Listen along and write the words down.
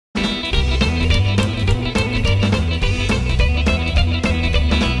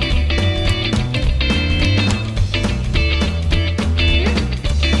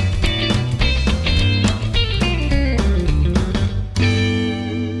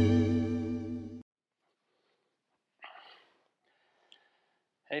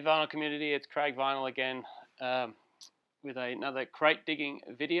Hey vinyl community, it's Craig Vinyl again with another crate digging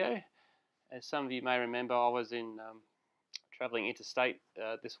video. As some of you may remember, I was in travelling interstate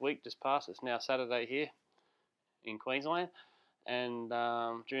this week, just past. It's now Saturday here in Queensland, and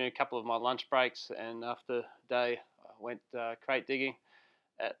during a couple of my lunch breaks and after the day, I went crate digging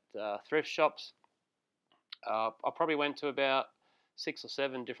at thrift shops. I probably went to about 6 or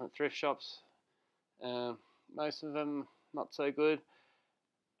 7 different thrift shops. Most of them not so good.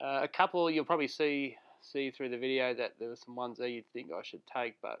 A couple you'll probably see through the video that there were some ones there you'd think I should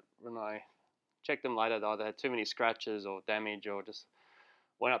take, but when I checked them later, they either had too many scratches or damage or just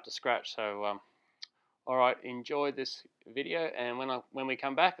went up to scratch. So, alright, enjoy this video, and when we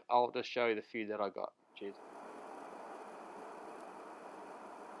come back, I'll just show you the few that I got. Cheers.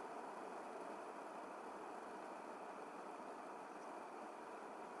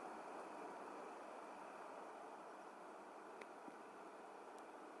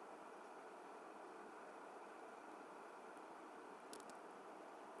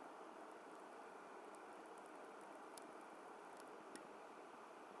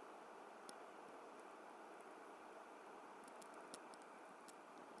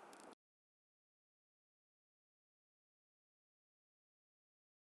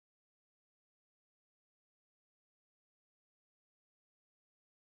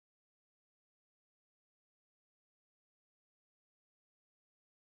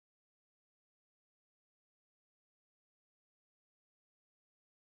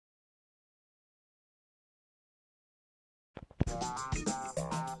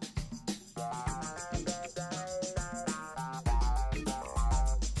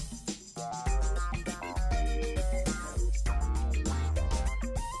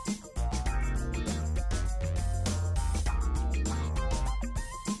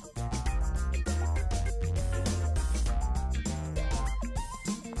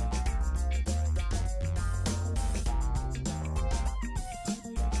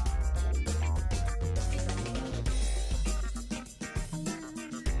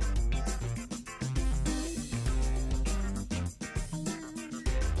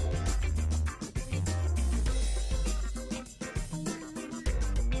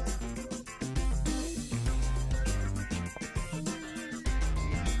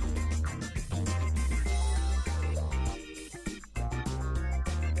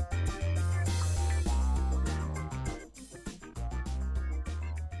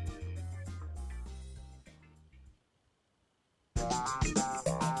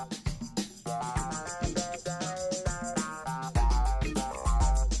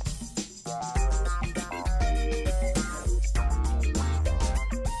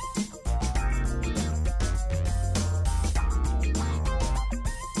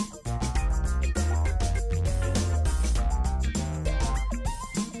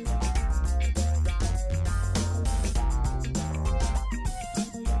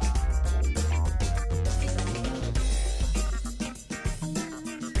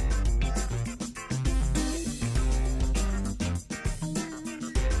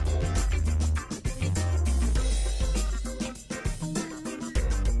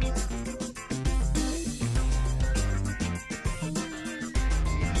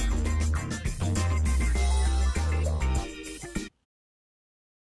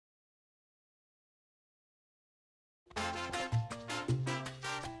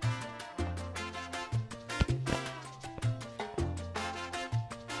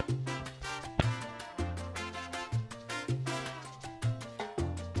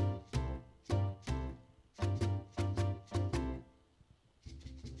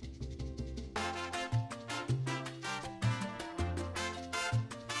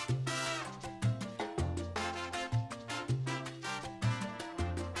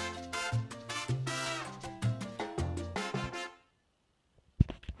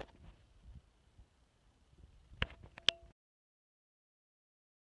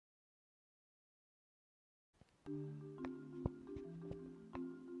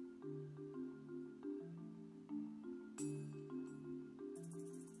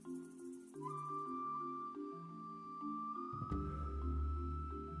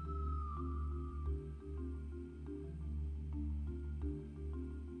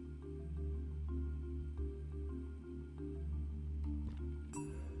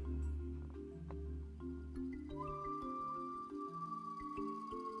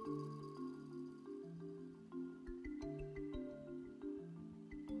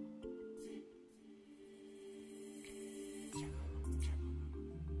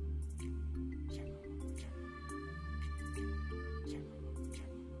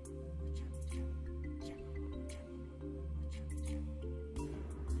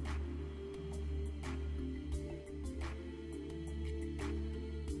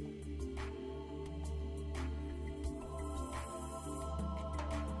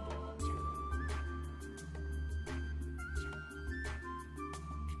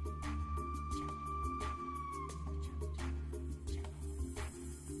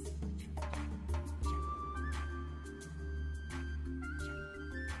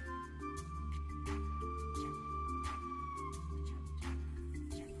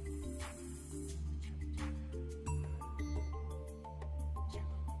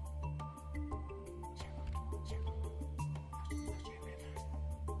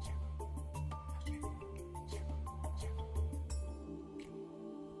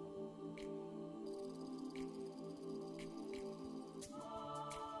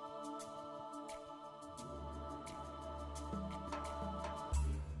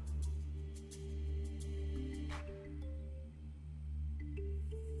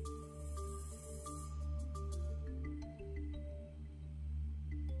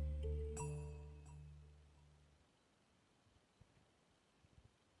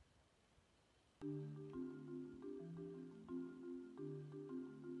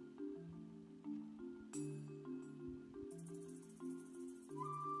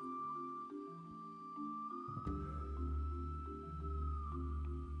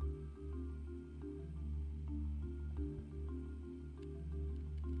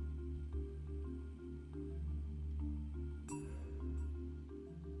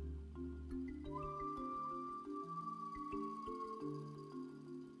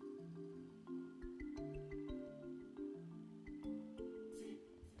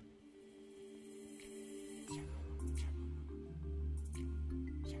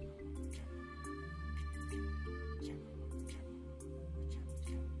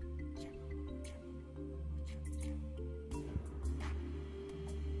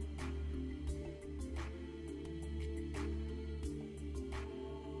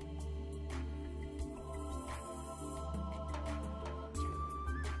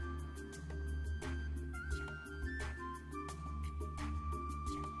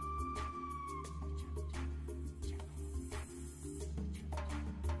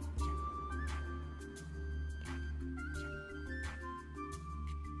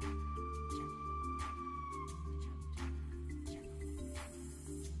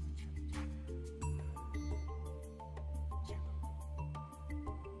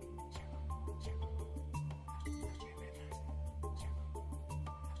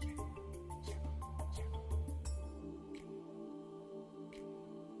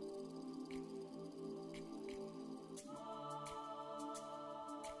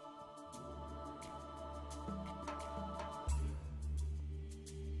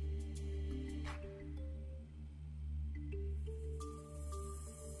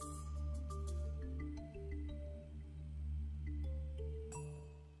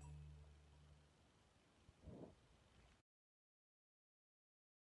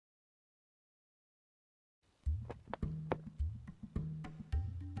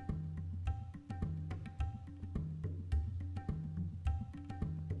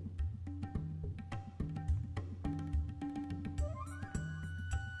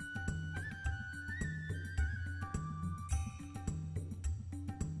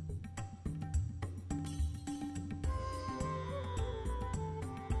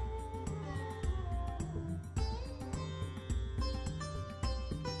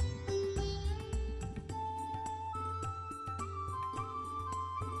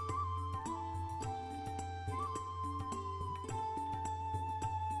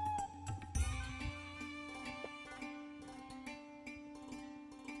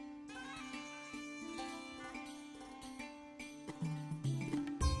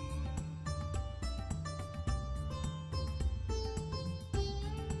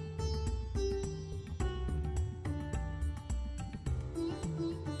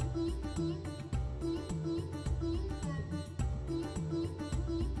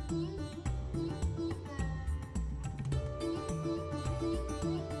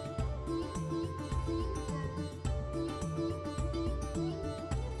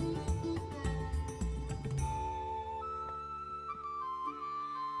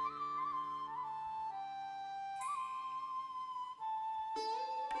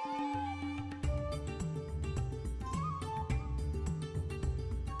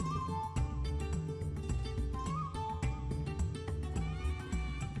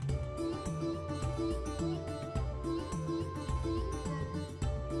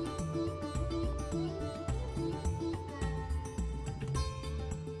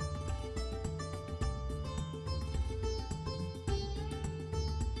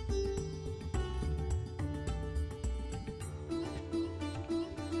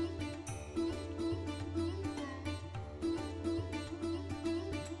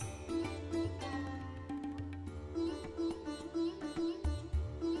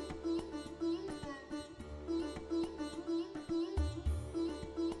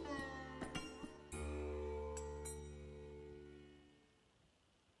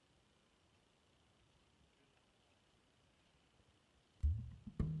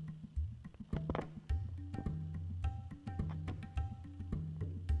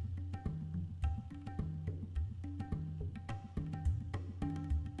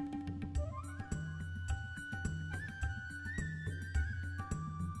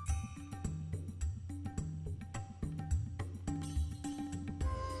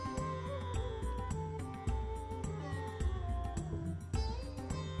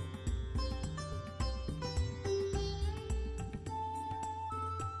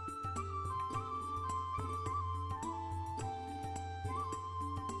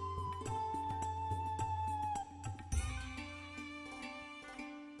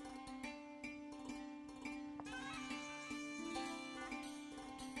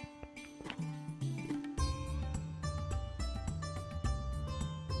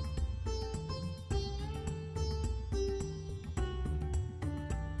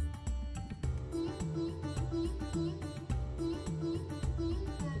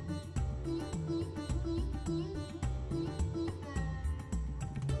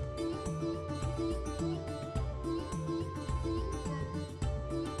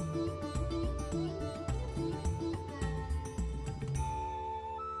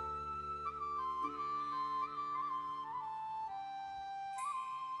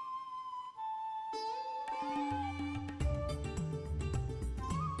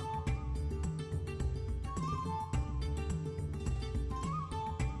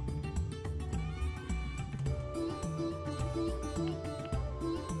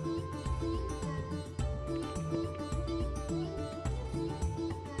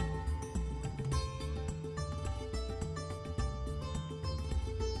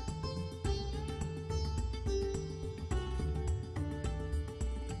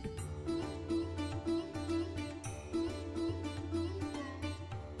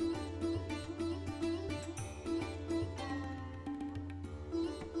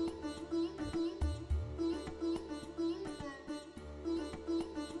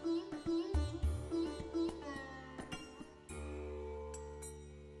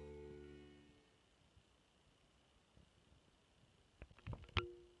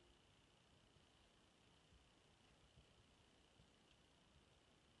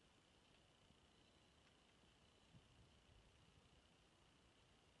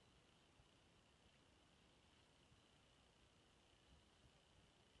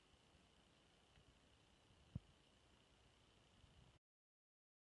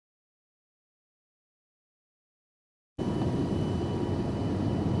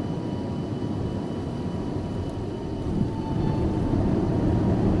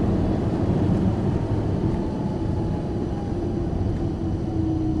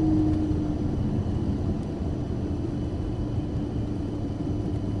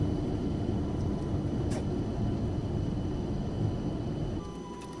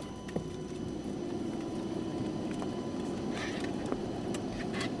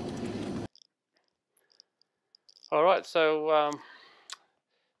 Alright, so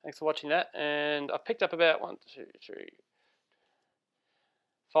thanks for watching that, and I picked up about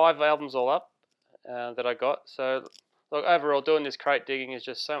 5 albums all up that I got. So look, overall doing this crate digging is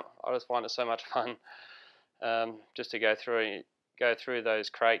just I just find it so much fun, just to go through those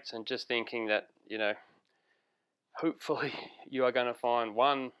crates and just thinking that, you know, hopefully you are going to find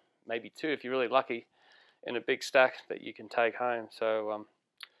 1, maybe 2 if you're really lucky, in a big stack that you can take home. So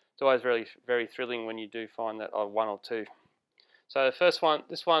it's always very, very thrilling when you do find that 1 or 2. So the first one,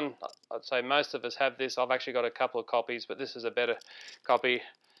 this one, I'd say most of us have this. I've actually got a couple of copies, but this is a better copy.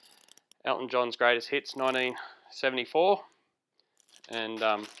 Elton John's Greatest Hits, 1974. And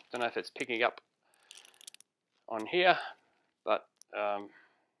don't know if it's picking up on here, but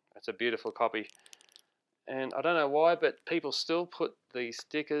it's a beautiful copy. And I don't know why, but people still put these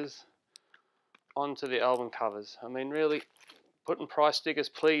stickers onto the album covers. I mean, really, putting price stickers,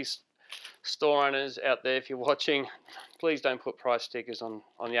 please, store owners out there, if you're watching, please don't put price stickers on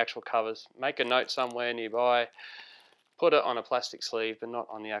the actual covers. Make a note somewhere nearby, put it on a plastic sleeve, but not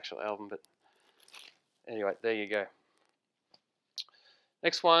on the actual album. But anyway, there you go.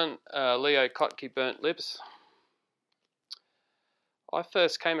 Next one, Leo Kottke, Burnt Lips. I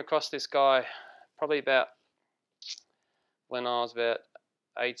first came across this guy probably about when I was about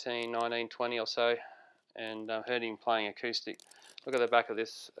 18, 19, 20 or so, and heard him playing acoustic. Look at the back of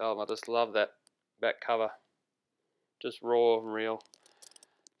this album. I just love that back cover, just raw and real.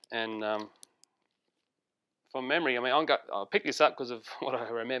 And from memory, I mean, I'll pick this up because of what I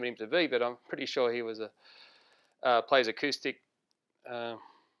remember him to be, but I'm pretty sure he was plays acoustic, a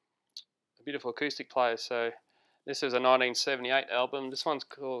beautiful acoustic player. So this is a 1978 album. This one's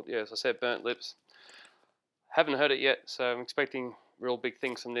called, yeah, as I said, Burnt Lips. Haven't heard it yet, so I'm expecting real big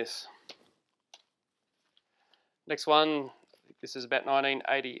things from this. Next one, this is about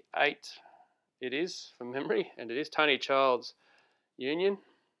 1988. It is, from memory, and it is Tony Child's Union.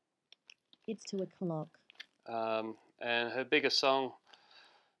 It's 2 o'clock. And her biggest song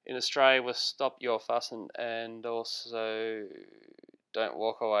in Australia was Stop Your Fussin' and also Don't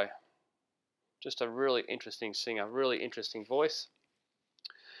Walk Away. Just a really interesting singer, really interesting voice.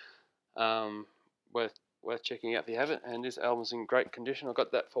 Worth checking out if you haven't. And this album's in great condition. I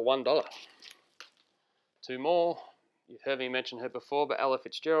got that for $1. 2 more. You've heard me mention her before, but Ella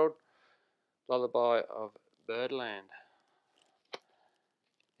Fitzgerald, Lullaby of Birdland.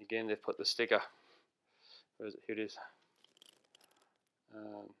 Again, they've put the sticker. Where is it? Here it is.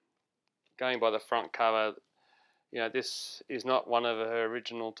 Going by the front cover, you know, this is not one of her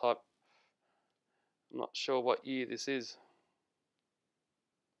original type. I'm not sure what year this is.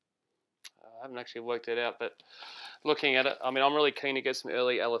 I haven't actually worked it out, but looking at it, I mean, I'm really keen to get some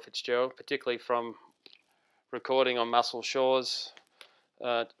early Ella Fitzgerald, particularly from recording on Muscle Shores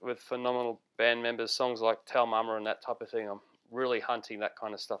with phenomenal band members, songs like Tell Mama and that type of thing. I'm really hunting that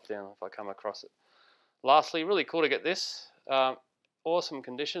kind of stuff down if I come across it. Lastly, really cool to get this. Awesome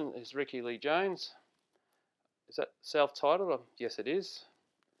condition is Ricky Lee Jones. Is that self-titled? Yes, it is.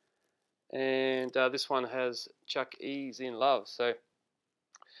 And this one has Chuck E's In Love. So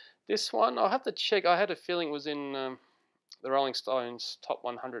this one, I'll have to check. I had a feeling it was in the Rolling Stones top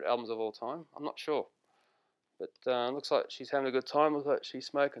 100 albums of all time. I'm not sure. But looks like she's having a good time. Looks like she's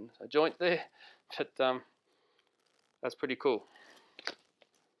smoking a joint there. But that's pretty cool.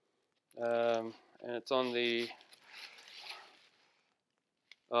 And it's on the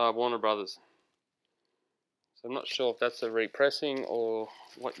Warner Brothers. So I'm not sure if that's a repressing or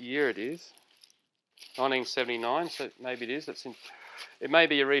what year it is. 1979, so maybe it is. It may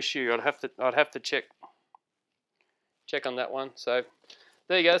be a reissue. I'd have to check on that one. So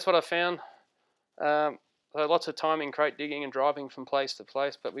there you go. That's what I found. So lots of time in crate digging and driving from place to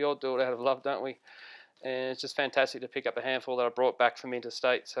place, but we all do it out of love, don't we? And it's just fantastic to pick up a handful that I brought back from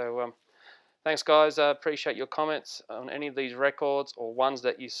interstate. So thanks, guys. I appreciate your comments on any of these records or ones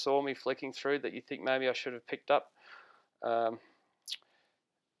that you saw me flicking through that you think maybe I should have picked up. I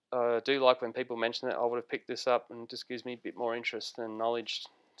do like when people mention it. I would have picked this up, and it just gives me a bit more interest and knowledge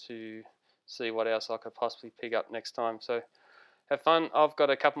to see what else I could possibly pick up next time. So have fun. I've got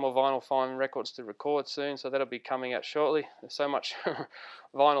a couple more vinyl fine records to record soon, so that'll be coming out shortly. There's so much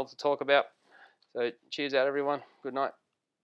vinyl to talk about. So cheers out, everyone. Good night.